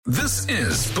This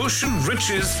is Bush and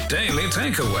Rich's Daily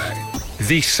Takeaway.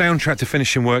 The soundtrack to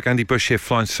finishing work. Andy Bush here,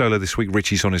 flying solo this week.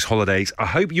 Richie's on his holidays. I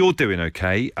hope you're doing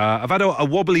okay. I've had a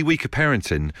wobbly week of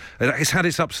parenting. It's had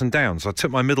its ups and downs. I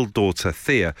took my middle daughter,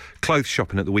 Thea, clothes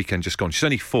shopping at the weekend just gone. She's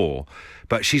only 4,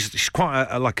 but she's quite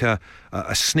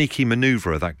a sneaky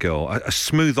manoeuvrer, that girl, a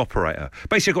smooth operator.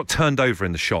 Basically, I got turned over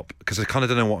in the shop because I kind of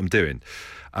don't know what I'm doing.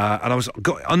 And I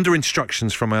got under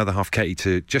instructions from my other half, Katie,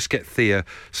 to just get Thea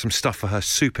some stuff for her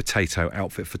Super Tato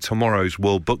outfit for tomorrow's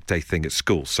World Book Day thing at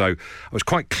school. So I was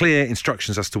quite clear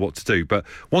instructions as to what to do. But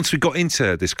once we got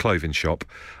into this clothing shop,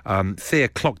 Thea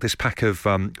clocked this pack of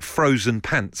frozen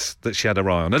pants that she had her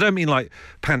eye on. I don't mean like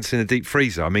pants in a deep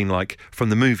freezer. I mean like from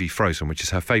the movie Frozen, which is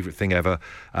her favourite thing ever.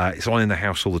 It's on in the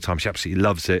house all the time. She absolutely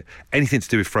loves it. Anything to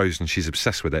do with Frozen, she's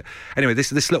obsessed with it. Anyway,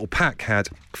 this little pack had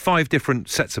 5 different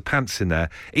sets of pants in there,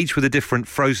 each with a different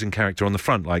Frozen character on the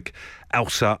front, like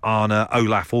Elsa, Anna,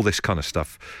 Olaf, all this kind of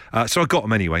stuff. So I got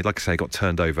them anyway. Like I say, I got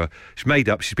turned over. She's made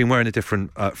up. She's been wearing a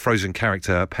different Frozen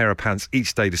character, pair of pants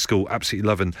each day to school,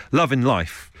 absolutely loving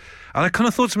life. And I kind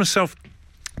of thought to myself,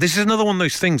 this is another one of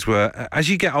those things where as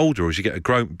you get older, as you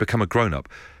become a grown-up,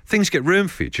 things get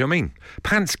ruined for you. Do you know what I mean?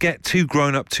 Pants get too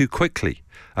grown up too quickly.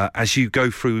 As you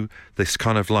go through this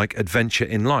kind of like adventure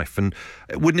in life. And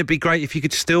wouldn't it be great if you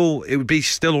could it would be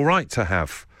still all right to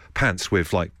have pants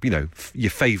with, like, you know,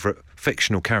 your favourite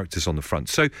fictional characters on the front.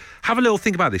 So have a little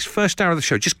think about this. First hour of the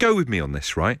show, just go with me on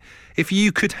this, right? If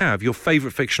you could have your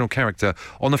favourite fictional character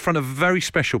on the front of a very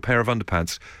special pair of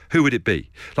underpants, who would it be?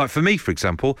 Like for me, for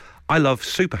example, I love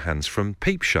Superhands from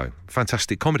Peep Show.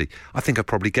 Fantastic comedy. I think I'd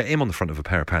probably get him on the front of a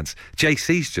pair of pants.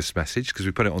 JC's just messaged, because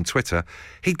we put it on Twitter,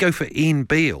 he'd go for Ian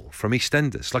Beale from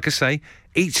EastEnders. Like I say,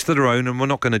 each to their own, and we're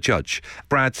not going to judge.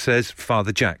 Brad says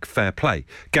Father Jack, fair play.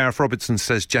 Gareth Robertson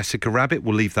says Jessica Rabbit,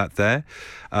 we'll leave that there.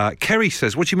 Kerry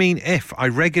says, what do you mean if? I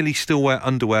regularly still wear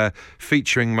underwear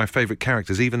featuring my favourite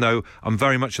characters, even though I'm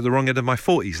very much at the wrong end of my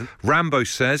 40s. Rambo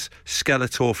says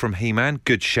Skeletor from He-Man,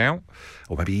 good shout.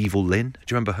 Or maybe Evil Lynn, do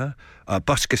you remember her?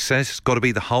 Busker says it's got to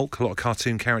be the Hulk, a lot of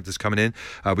cartoon characters coming in.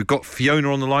 We've got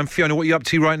Fiona on the line. Fiona, what are you up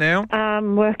to right now?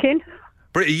 Working.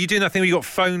 Britt, are you doing that thing where you got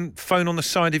phone on the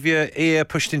side of your ear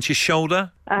pushed into your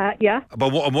shoulder? Yeah. But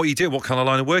what are you doing? What kind of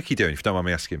line of work are you doing, if you don't mind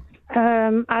me asking?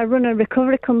 I run a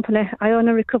recovery company. I own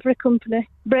a recovery company,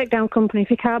 breakdown company if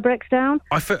your car breaks down.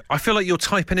 I feel like you're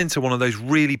typing into one of those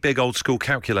really big old school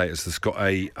calculators that's got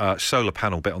a solar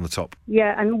panel bit on the top.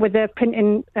 Yeah, and with a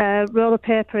printing roll of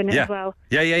paper in it as well.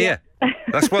 Yeah.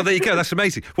 There you go. That's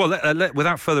amazing. Well,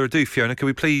 without further ado, Fiona, can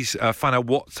we please find out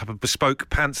what type of bespoke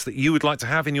pants that you would like to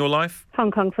have in your life?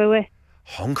 Hong Kong Phooey.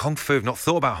 Hong Kong Phooey. I've not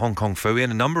thought about Hong Kong Phooey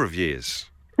in a number of years.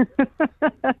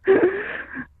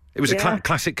 It was a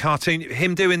classic cartoon.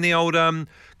 Him doing the old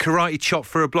karate chop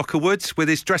for a block of woods with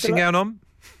his dressing gown on.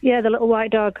 Yeah, the little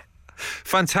white dog.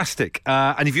 Fantastic.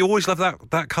 And have you always loved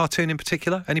that cartoon in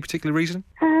particular? Any particular reason?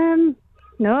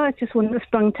 No, it's just one that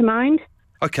sprung to mind.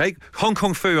 Okay, Hong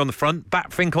Kong Phooey on the front,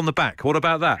 Batfink on the back. What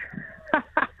about that?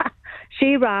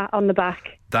 She-Ra on the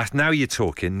back. Now you're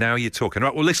talking.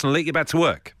 Right, well, listen, I'll let you get back to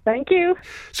work. Thank you.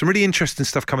 Some really interesting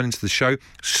stuff coming into the show.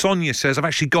 Sonia says, I've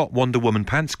actually got Wonder Woman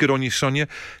pants. Good on you, Sonia.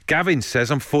 Gavin says,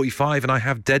 I'm 45 and I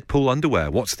have Deadpool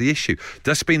underwear. What's the issue?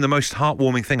 That's been the most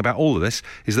heartwarming thing about all of this,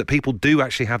 is that people do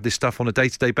actually have this stuff on a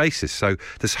day-to-day basis. So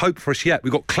there's hope for us yet.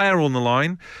 We've got Claire on the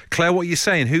line. Claire, what are you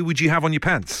saying? Who would you have on your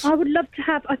pants? I would love to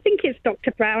have, I think it's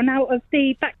Dr. Brown out of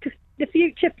the Back to the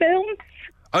Future film.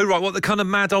 Oh, right, what, the kind of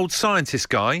mad old scientist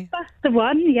guy? That's the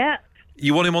one, yeah.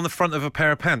 You want him on the front of a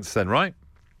pair of pants then, right?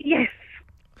 Yes.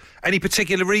 Any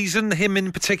particular reason, him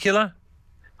in particular?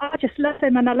 I just love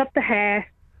him and I love the hair.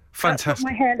 Fantastic. That's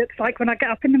what my hair looks like when I get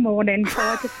up in the morning. So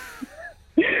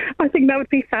I think that would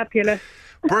be fabulous.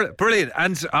 Brilliant.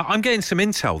 And I'm getting some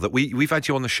intel that we've had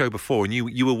you on the show before and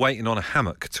you were waiting on a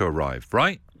hammock to arrive,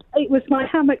 right? It was my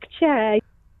hammock chair.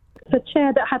 The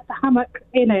chair that had the hammock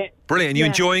in it. Brilliant. And you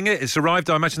enjoying it? It's arrived.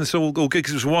 I imagine it's all good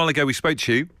because it was a while ago we spoke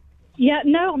to you. Yeah,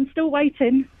 no, I'm still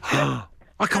waiting.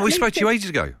 We spoke to you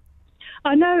ages ago.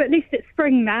 I know, at least it's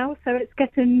spring now, so it's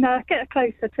getting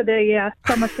closer to the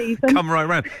summer season. Come right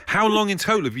round. How long in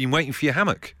total have you been waiting for your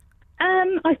hammock?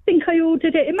 I think I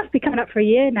ordered it. It must be coming up for a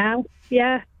year now.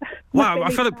 Yeah. Wow,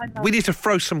 I feel like we need to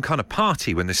throw some kind of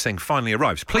party when this thing finally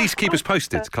arrives. Please keep us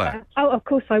posted, Claire. Oh, of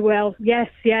course I will. Yes,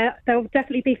 yeah. There'll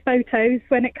definitely be photos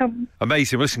when it comes.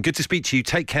 Amazing. Well, listen, good to speak to you.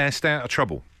 Take care. Stay out of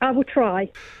trouble. I will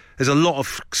try. There's a lot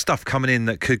of stuff coming in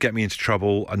that could get me into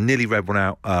trouble. I nearly read one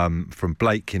out from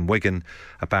Blake in Wigan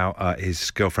about his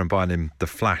girlfriend buying him the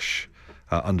Flash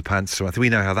underpants. So I think we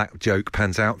know how that joke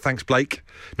pans out. Thanks, Blake.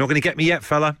 Not going to get me yet,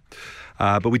 fella.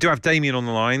 But we do have Damien on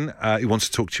the line who wants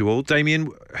to talk to you all.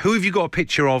 Damien, who have you got a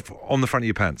picture of on the front of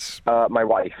your pants? My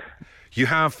wife. You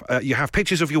have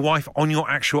pictures of your wife on your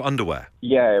actual underwear?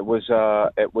 Yeah, it was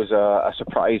a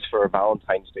surprise for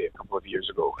Valentine's Day a couple of years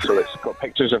ago. So it's got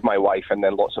pictures of my wife and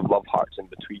then lots of love hearts in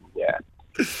between. Yeah.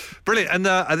 Brilliant. And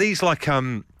are these like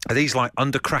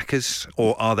undercrackers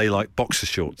or are they like boxer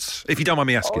shorts? If you don't mind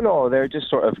me asking. Oh no, they're just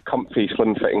sort of comfy,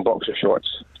 slim-fitting boxer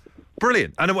shorts.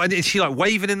 Brilliant. And is she like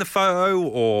waving in the photo,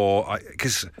 or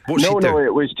because what's she doing? No,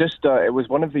 it was just it was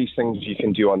one of these things you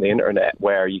can do on the internet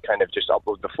where you kind of just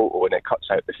upload the photo and it cuts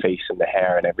out the face and the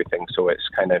hair and everything. So it's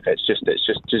just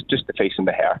the face and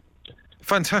the hair.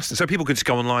 Fantastic. So people could just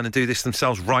go online and do this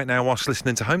themselves right now whilst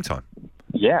listening to Home Time.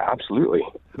 Yeah, absolutely.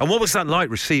 And what was that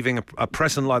like, receiving a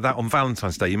present like that on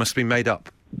Valentine's Day? You must have been made up.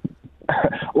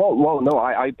 well, no,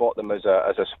 I bought them as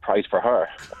a surprise for her.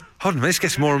 Hold on, this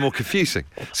gets more and more confusing.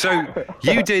 So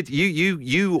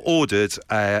you ordered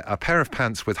a pair of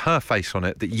pants with her face on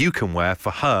it that you can wear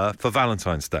for her for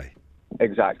Valentine's Day.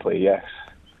 Exactly, yes.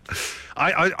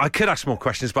 I could ask more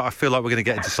questions, but I feel like we're going to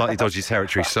get into slightly dodgy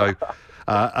territory. So,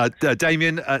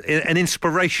 Damien, an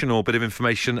inspirational bit of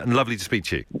information and lovely to speak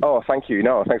to you. Oh, thank you.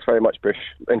 No, thanks very much, Bush.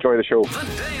 Enjoy the show.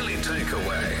 The Daily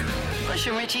Takeaway. Bush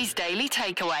and Richie's Daily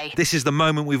Takeaway. This is the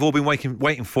moment we've all been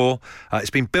waiting for. It's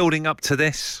been building up to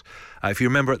this. If you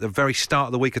remember at the very start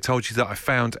of the week, I told you that I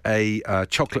found a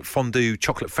chocolate fondue,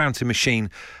 chocolate fountain machine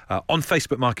on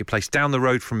Facebook Marketplace down the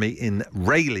road from me in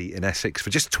Rayleigh in Essex for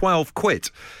just 12 quid.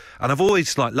 And I've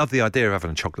always loved the idea of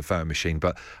having a chocolate fountain machine,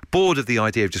 but bored of the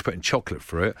idea of just putting chocolate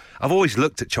through it. I've always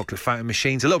looked at chocolate fountain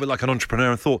machines a little bit like an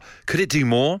entrepreneur and thought, could it do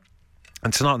more?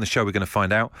 And tonight on the show, we're going to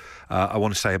find out. I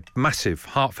want to say a massive,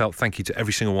 heartfelt thank you to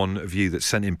every single one of you that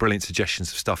sent in brilliant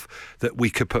suggestions of stuff that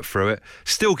we could put through it.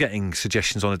 Still getting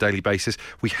suggestions on a daily basis.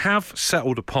 We have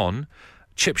settled upon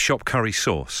chip shop curry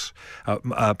sauce.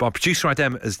 Our producer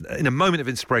Adam, in a moment of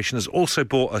inspiration, has also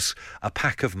bought us a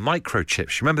pack of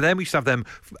microchips. Remember them? We used to have them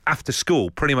after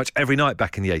school pretty much every night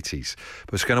back in the 80s.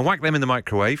 But we're going to whack them in the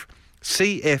microwave,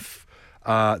 see if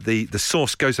the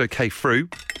sauce goes okay through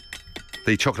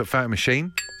the chocolate fountain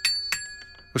machine.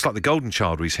 Looks like the golden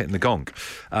child where he's hitting the gong.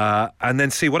 And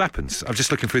then see what happens. I'm just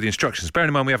looking through the instructions. Bearing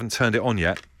in mind we haven't turned it on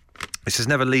yet. It says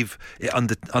never leave it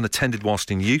unattended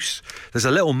whilst in use. There's a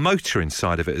little motor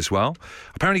inside of it as well.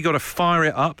 Apparently you've got to fire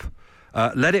it up,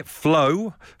 let it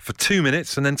flow for 2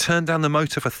 minutes and then turn down the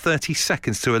motor for 30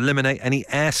 seconds to eliminate any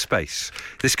airspace.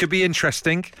 This could be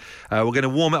interesting. We're going to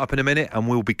warm it up in a minute and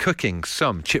we'll be cooking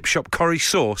some chip shop curry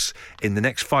sauce in the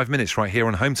next 5 minutes right here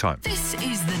on Home Time. This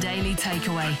is the Daily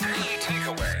Takeaway. Daily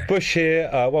Takeaway. Bush here,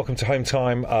 welcome to Home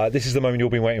Time. This is the moment you'll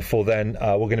be waiting for then.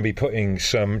 We're going to be putting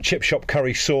some chip shop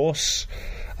curry sauce,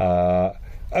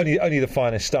 only the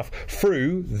finest stuff,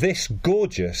 through this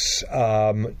gorgeous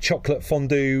chocolate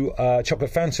fondue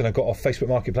chocolate fountain I got off Facebook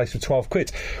Marketplace for 12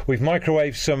 quid. We've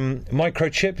microwaved some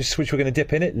microchips, which we're going to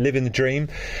dip in it, living the dream,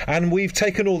 and we've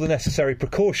taken all the necessary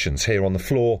precautions here on the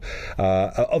floor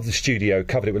of the studio,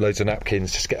 covered it with loads of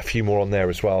napkins, just get a few more on there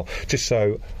as well, just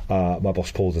so my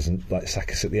boss Paul doesn't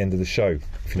sack us at the end of the show,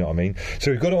 if you know what I mean.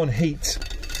 So we've got it on heat.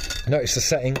 Notice the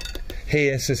setting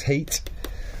here says heat.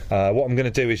 What I'm going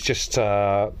to do is just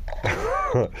I'm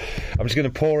just going to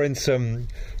pour in some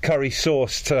curry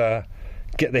sauce to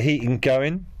get the heating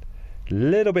going.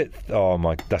 Little bit. Oh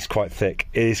my, that's quite thick.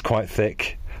 It is quite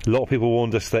thick. A lot of people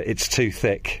warned us that it's too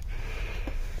thick,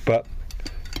 but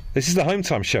this is the Home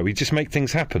Time show. We just make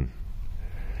things happen.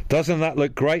 Doesn't that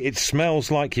look great? It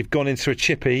smells like you've gone into a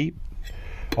chippy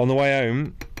on the way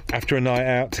home after a night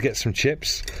out to get some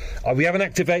chips. We haven't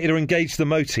activated or engaged the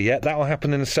motor yet. That will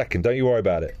happen in a second. Don't you worry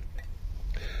about it.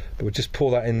 But we'll just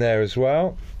pour that in there as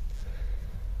well.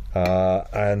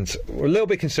 And we're a little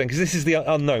bit concerned because this is the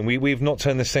unknown. We've not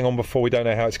turned this thing on before. We don't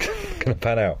know how it's going to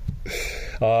pan out.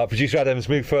 Producer Adams,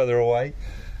 move further away.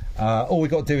 All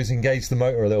we've got to do is engage the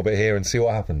motor a little bit here and see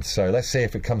what happens. So let's see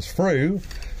if it comes through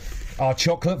our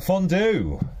chocolate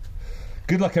fondue.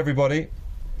 Good luck, everybody.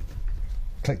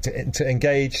 Click to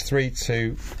engage. 3,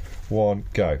 2, 1,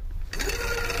 go.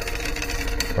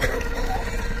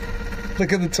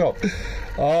 Look at the top.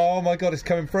 Oh my God, it's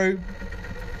coming through.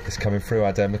 It's coming through,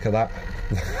 Adam. Look at that.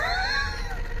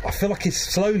 I feel like it's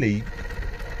slowly,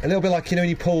 a little bit like, when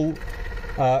you pull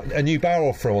a new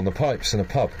barrel through on the pipes in a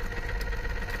pub.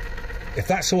 If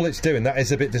that's all it's doing, that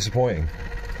is a bit disappointing.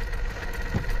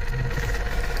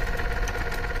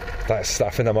 I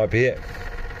think that might be it.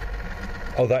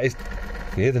 Oh, that is.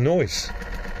 You hear the noise.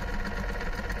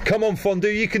 Come on, fondue,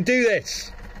 you can do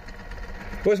this.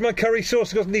 Where's my curry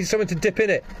sauce? I need something to dip in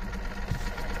it.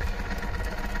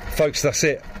 Folks, that's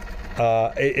it.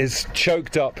 It is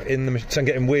choked up in the... I'm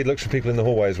getting weird looks from people in the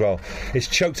hallway as well. It's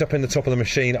choked up in the top of the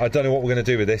machine. I don't know what we're going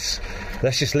to do with this.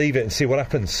 Let's just leave it and see what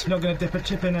happens. You're not going to dip a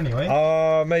chip in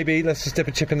anyway? Maybe. Let's just dip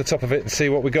a chip in the top of it and see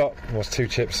what we got. What's 2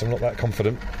 chips? I'm not that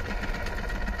confident.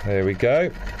 There we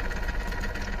go.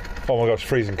 Oh my gosh,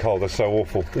 freezing cold. That's so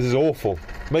awful. This is awful.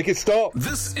 Make it stop.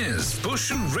 This is Bush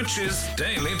and Rich's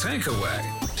Daily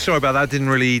Takeaway. Sorry about that. Didn't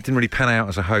really pan out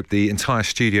as I hoped. The entire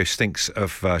studio stinks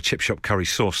of chip shop curry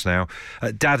sauce now.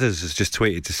 Dadders has just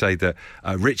tweeted to say that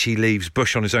Richie leaves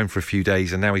Bush on his own for a few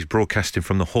days and now he's broadcasting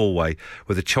from the hallway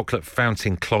with a chocolate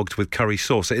fountain clogged with curry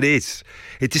sauce. It is.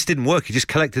 It just didn't work. He just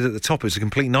collected at the top. It was a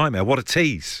complete nightmare. What a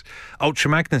tease.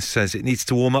 Ultra Magnus says it needs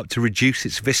to warm up to reduce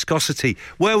its viscosity.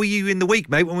 Where were you in the week,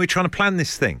 mate, when we were trying to plan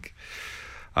this thing?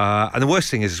 And the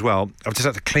worst thing is as well, I've just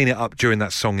had to clean it up during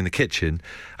that song in the kitchen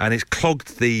and it's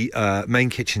clogged the main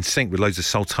kitchen sink with loads of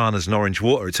sultanas and orange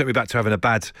water. It took me back to having a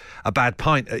bad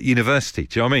pint at university.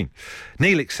 Do you know what I mean?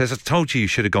 Neelix says, I told you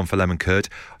should have gone for lemon curd.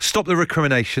 Stop the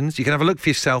recriminations. You can have a look for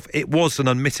yourself. It was an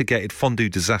unmitigated fondue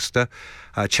disaster.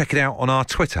 Check it out on our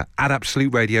Twitter,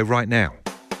 @Absolute Radio right now.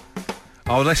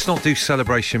 Oh, let's not do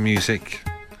celebration music.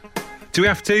 Do we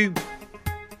have to?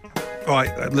 All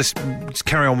right, let's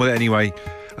carry on with it anyway.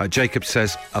 Jacob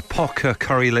says, a poker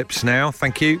curry lips now,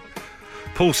 thank you.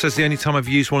 Paul says, the only time I've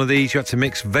used one of these, you had to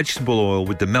mix vegetable oil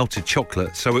with the melted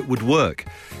chocolate so it would work.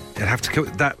 You'd have to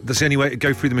that's the only way to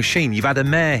go through the machine. You've had a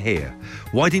mare here.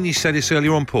 Why didn't you say this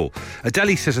earlier on, Paul?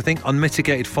 Adeli says, I think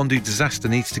unmitigated fondue disaster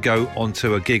needs to go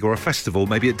onto a gig or a festival,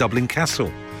 maybe at Dublin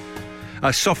Castle.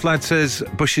 Soft Lad says,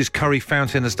 Bush's curry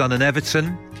fountain has done an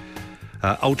Everton.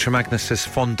 Ultra Magnus says,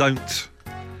 fondant.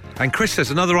 And Chris says,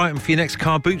 another item for your next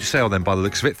car boot sale then, by the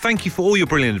looks of it. Thank you for all your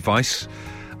brilliant advice.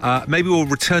 Maybe we'll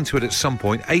return to it at some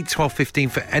point. 8, 12, 15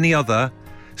 for any other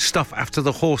stuff after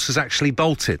the horse has actually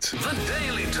bolted. The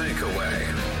Daily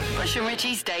Takeaway. Bush and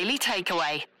Richie's Daily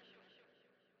Takeaway.